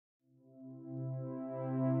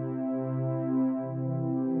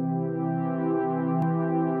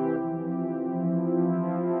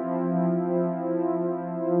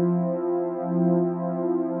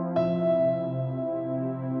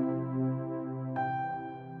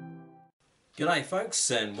G'day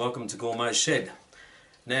folks, and welcome to Gourmet Shed.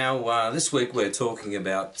 Now this week we're talking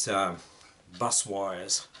about bus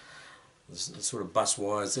wires, the sort of bus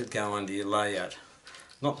wires that go under your layout.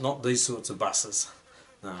 Not these sorts of buses.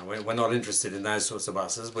 No, we're not interested in those sorts of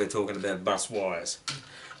buses. We're talking about bus wires.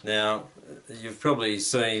 Now you've probably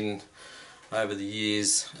seen over the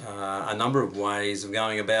years a number of ways of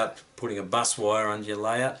going about putting a bus wire under your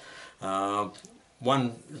layout.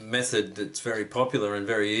 One method that's very popular and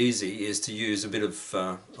very easy is to use a bit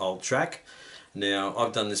of old track. Now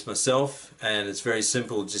I've done this myself and it's very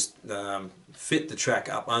simple. Just fit the track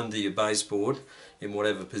up under your baseboard in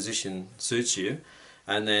whatever position suits you,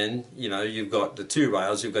 and then you've got the two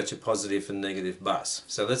rails, you've got your positive and negative bus.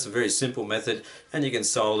 So that's a very simple method, and you can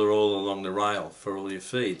solder all along the rail for all your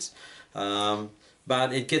feeds.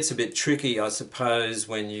 But it gets a bit tricky, I suppose,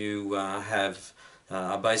 when you have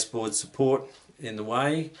a baseboard support in the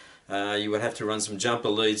way. You would have to run some jumper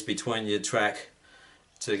leads between your track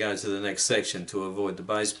to go to the next section to avoid the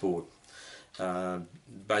baseboard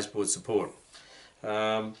support.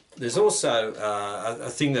 There's also a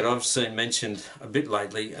thing that I've seen mentioned a bit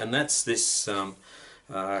lately, and that's this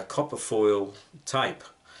copper foil tape.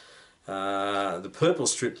 The purple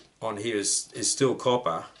strip on here is still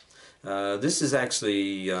copper. This is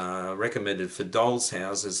actually recommended for dolls'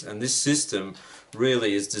 houses, and this system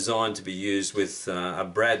really is designed to be used with a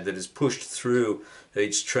brad that is pushed through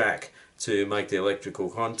each track to make the electrical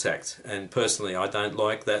contact. And personally, I don't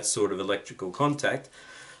like that sort of electrical contact.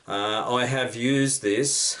 I have used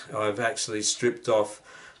this. I've actually stripped off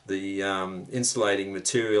the insulating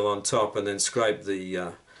material on top and then scraped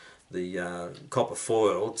the copper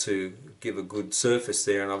foil to give a good surface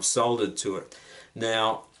there, and I've soldered to it.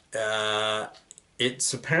 Now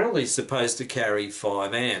it's apparently supposed to carry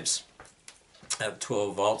 5 amps at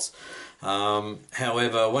 12 volts.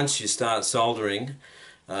 However, once you start soldering,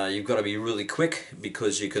 you've got to be really quick,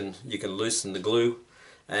 because you can loosen the glue,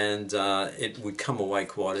 and it would come away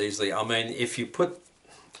quite easily. I mean, if you put,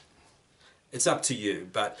 it's up to you,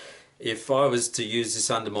 but if I was to use this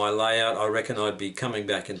under my layout, I reckon I'd be coming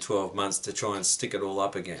back in 12 months to try and stick it all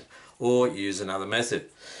up again, or use another method.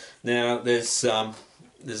 Now there's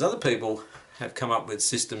other people have come up with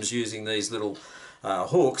systems using these little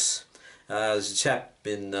hooks. There's a chap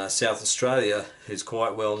in South Australia who's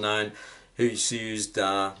quite well known, who's used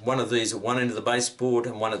one of these at one end of the baseboard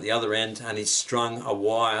and one at the other end, and he's strung a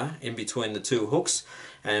wire in between the two hooks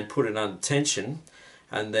and put it under tension,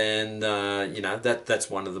 and then that's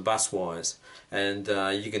one of the bus wires, and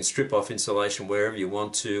you can strip off insulation wherever you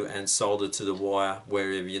want to and solder to the wire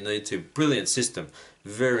wherever you need to. Brilliant system,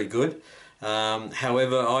 very good.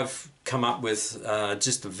 However, I've come up with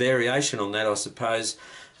just a variation on that, I suppose.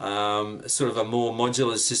 Sort of a more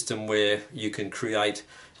modular system where you can create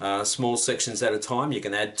small sections at a time. You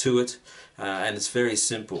can add to it, and it's very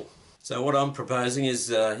simple. So what I'm proposing is,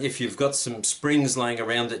 if you've got some springs laying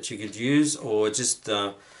around that you could use, or just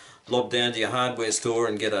lob down to your hardware store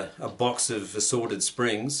and get a box of assorted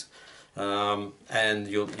springs, and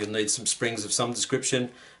you'll need some springs of some description,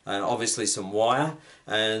 obviously some wire,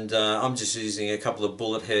 and I'm just using a couple of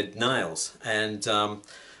bullet head nails. And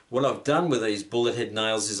what I've done with these bullet head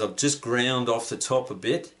nails is I've just ground off the top a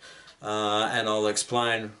bit, and I'll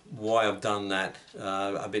explain why I've done that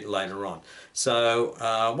a bit later on. So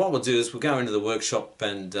what we'll do is we'll go into the workshop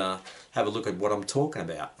and have a look at what I'm talking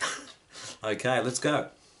about. Okay, let's go.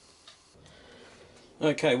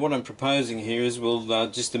 Okay, what I'm proposing here is we'll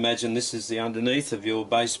just imagine this is the underneath of your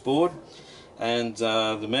baseboard, and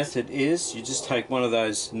the method is you just take one of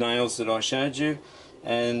those nails that I showed you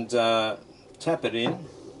and tap it in.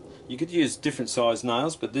 You could use different size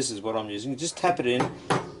nails, but this is what I'm using. Just tap it in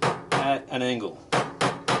at an angle.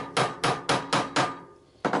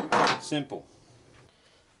 Simple.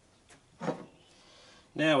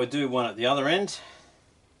 Now we do one at the other end,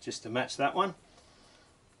 just to match that one.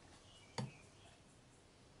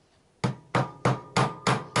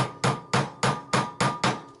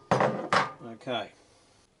 Okay.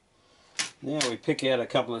 Now we pick out a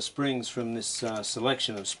couple of springs from this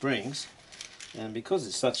selection of springs. And because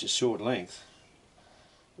it's such a short length,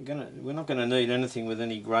 we're not going to need anything with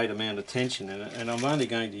any great amount of tension in it, and I'm only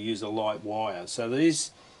going to use a light wire. So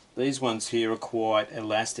these ones here are quite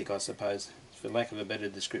elastic, I suppose, for lack of a better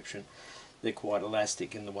description. They're quite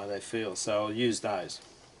elastic in the way they feel, so I'll use those.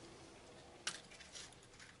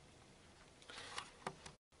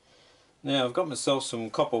 Now I've got myself some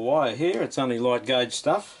copper wire here. It's only light gauge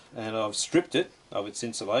stuff, and I've stripped it of its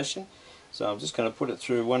insulation. So I'm just going to put it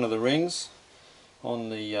through one of the rings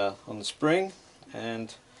on the spring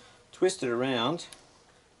and twist it around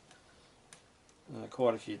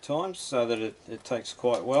quite a few times so that it takes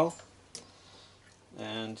quite well.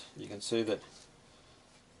 and you can see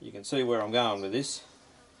where I'm going with this,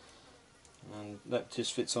 and that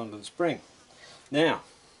just fits onto the spring. Now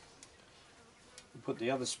put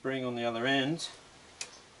the other spring on the other end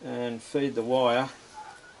and feed the wire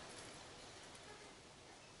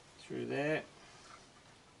through there.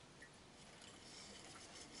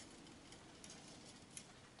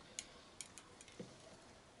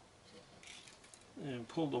 And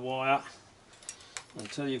pull the wire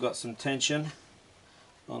until you've got some tension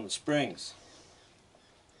on the springs,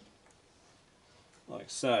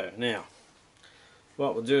 like so. Now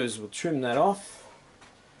what we'll do is we'll trim that off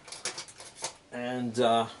and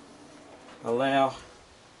allow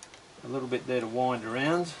a little bit there to wind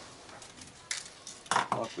around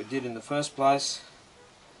like we did in the first place.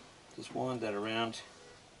 Just wind that around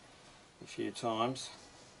a few times.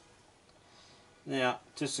 Now,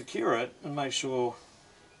 to secure it and make sure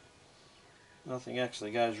nothing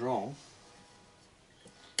actually goes wrong,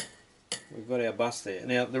 we've got our bus there.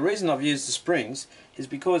 Now, the reason I've used the springs is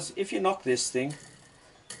because if you knock this thing,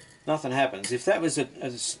 nothing happens. If that was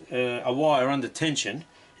a wire under tension,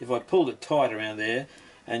 if I pulled it tight around there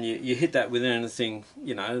and you hit that with anything,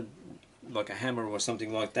 you know, like a hammer or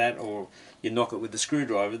something like that, or you knock it with the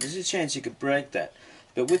screwdriver, there's a chance you could break that.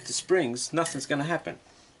 But with the springs, nothing's going to happen.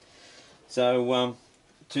 So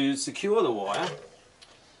to secure the wire,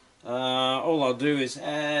 all I'll do is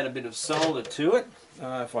add a bit of solder to it.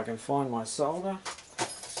 If I can find my solder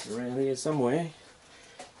around here somewhere.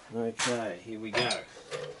 Okay, here we go.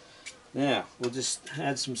 Now we'll just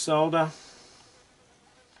add some solder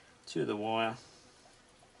to the wire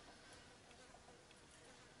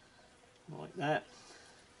like that,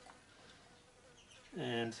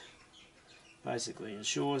 and basically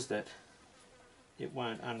ensures that it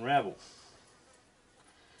won't unravel.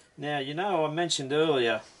 Now, you know, I mentioned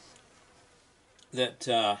earlier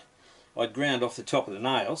that I'd ground off the top of the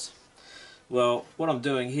nails. Well, what I'm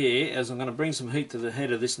doing here is I'm going to bring some heat to the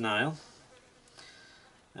head of this nail,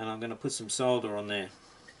 and I'm going to put some solder on there.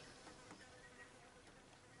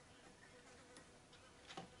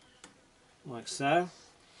 Like so.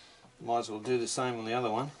 Might as well do the same on the other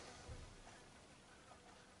one.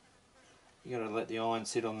 You got to let the iron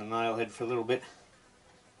sit on the nail head for a little bit,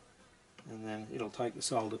 and then it'll take the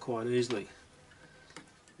solder quite easily.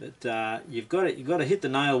 But you've got to hit the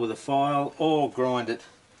nail with a file or grind it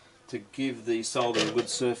to give the solder a good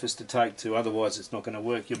surface to take to. Otherwise, it's not going to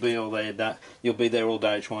work. You'll be there all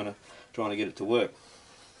day trying to get it to work.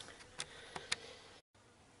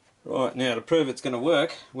 Right, now to prove it's going to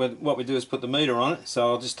work, what we do is put the meter on it. So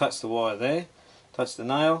I'll just touch the wire there, touch the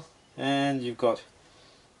nail, and you've got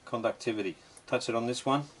conductivity. Touch it on this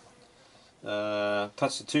one,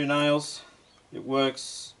 touch the two nails, it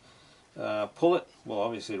works. Pull it, well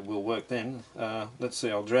obviously it will work then. Let's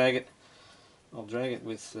see, I'll drag it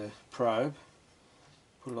with the probe,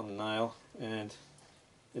 put it on the nail, and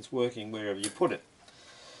it's working wherever you put it.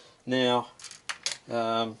 Now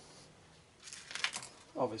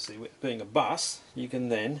obviously, with being a bus, you can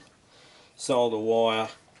then solder wire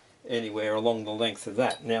anywhere along the length of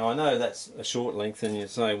that. Now I know that's a short length, and you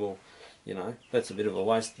say, well, you know, that's a bit of a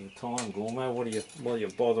waste of time, Gourmet. What are you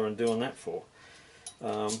bothering doing that for?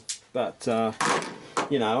 But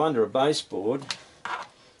you know, under a baseboard,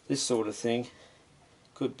 this sort of thing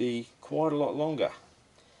could be quite a lot longer.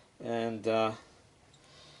 And there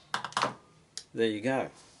you go.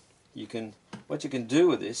 What you can do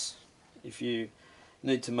with this, if you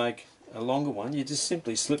need to make a longer one, you just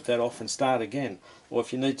simply slip that off and start again. Or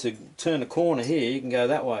if you need to turn a corner here, you can go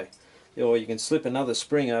that way. Or you can slip another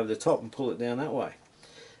spring over the top and pull it down that way.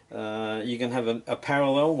 You can have a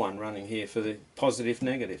parallel one running here for the positive,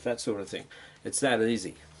 negative, that sort of thing. It's that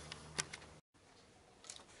easy.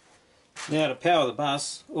 Now to power the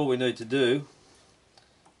bus, all we need to do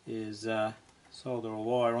is solder a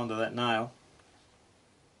wire onto that nail.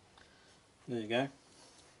 There you go.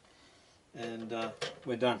 And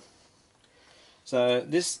we're done. So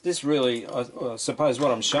this really, I suppose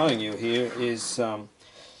what I'm showing you here is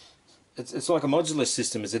it's like a modular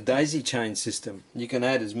system. It's a daisy chain system. You can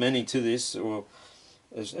add as many to this or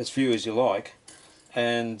as few as you like,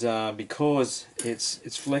 and because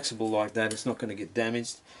it's flexible like that, it's not going to get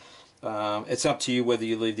damaged. It's up to you whether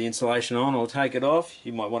you leave the insulation on or take it off.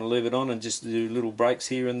 You might want to leave it on and just do little breaks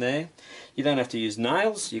here and there. You don't have to use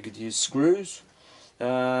nails. You could use screws. You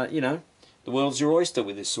know, the world's your oyster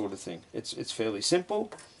with this sort of thing. It's fairly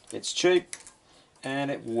simple, it's cheap, and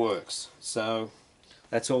it works. So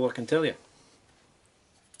that's all I can tell you.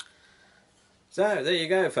 So there you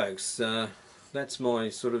go, folks. That's my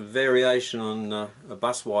sort of variation on a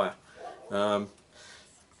bus wire.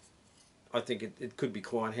 I think it could be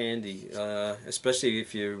quite handy, especially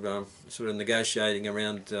if you're sort of negotiating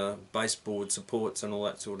around baseboard supports and all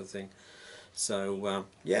that sort of thing. So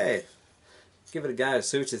yeah, give it a go,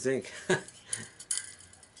 see what you think.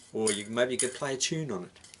 Or maybe you could play a tune on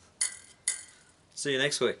it. See you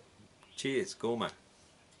next week. Cheers, Gourmet.